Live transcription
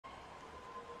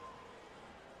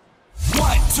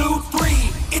2, 3,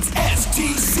 it's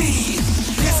STC.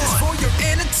 This is for your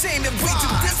entertainment, we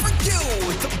do this for you.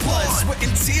 The blood, sweat,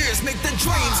 and tears make the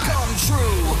dreams come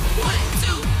true. 1,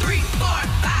 2, 3, 4,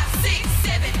 5, 6,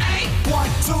 7, 8.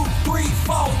 1, 2, 3,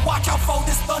 4, watch out for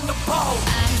this thunderbolt.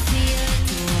 I see a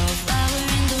little flower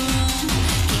in the room,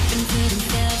 keeping to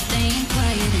themselves, staying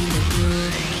quiet in the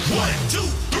group. 1, 2,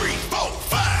 3, 4,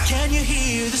 5. Can you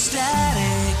hear the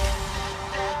static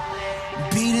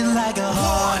beating like a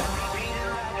heart?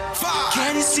 5.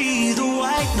 Can you see the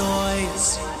white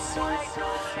noise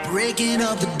breaking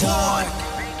up the dark?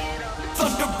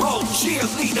 Thunderbolt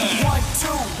cheerleader. 1, 2,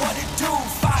 what it do?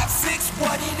 5, 6,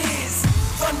 what it is?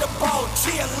 Thunderbolt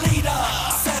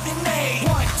cheerleader. 7, 8.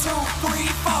 1, 2, 3,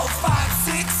 4, 5,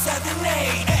 6, 7,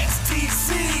 8. STC,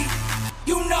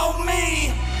 you know me.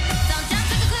 Don't jump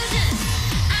to conclusions.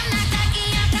 I'm not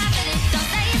cocky, I'm confident. Don't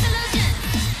say it's illusion.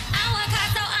 I work hard,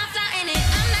 so I'm flying it.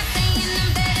 I'm not saying I'm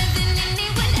better than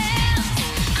anyone else.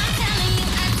 I'm telling you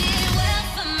I did well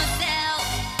for myself.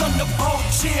 Thunderbolt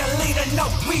cheerleader, no,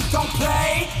 we don't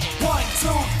play. 1,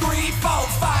 2, 3, 4,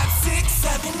 5, 6,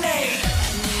 7, 8.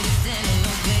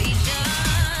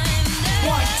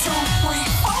 1, 2, 3,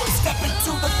 4, step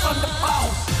into the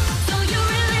thunderbolt. So you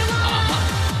really want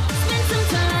spend some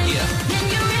time, then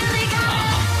you really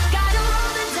gotta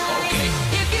roll the dice.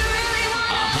 If you really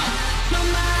want, no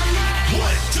matter.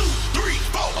 1, 2, 3,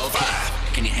 4,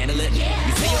 5. Can you handle it? You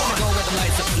say you wanna go where the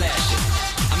lights are flashing.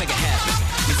 I make it happen.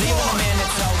 You say you want a man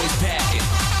that's always packing.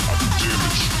 I do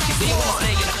damage. You say you wanna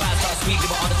stay in a 5-star suite,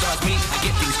 live on the stars meet. I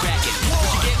get things cracking. What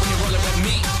you get when you're rolling with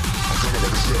me? I come up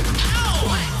like a 7.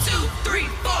 1, 2, 3,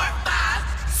 4, 5,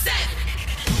 7.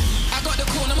 I got the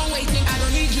corner, I'm waiting. I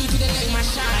don't need you to delay my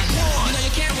shine. You know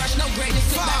you can't rush no greatness.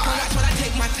 Sit back and watch while I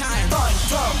take my time.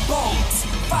 Thunderbolts.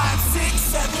 5, 6,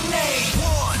 7, 8.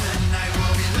 1. Tonight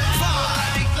will be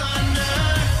like thunder.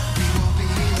 We will be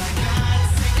like God,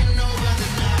 taking over the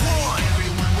night.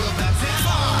 Everyone will bow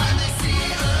down when they see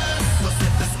us. We'll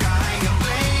set the sky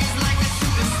ablaze like a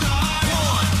shooting star.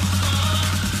 1,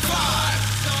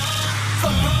 5.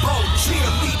 Thunderbolt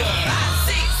cheerleader. 5,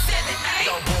 6, 7, 8.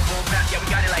 Yo, boom, boom, bap, yeah, we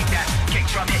got it like that. Kick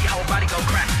drum, hit your whole body go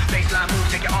crack. Baseline move,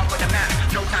 take it off with the map.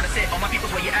 No time to sit, all my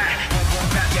people's where you at. Boom, boom,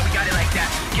 bap, yeah, we got it like that.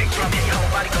 Kick drum, hit your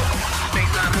whole body go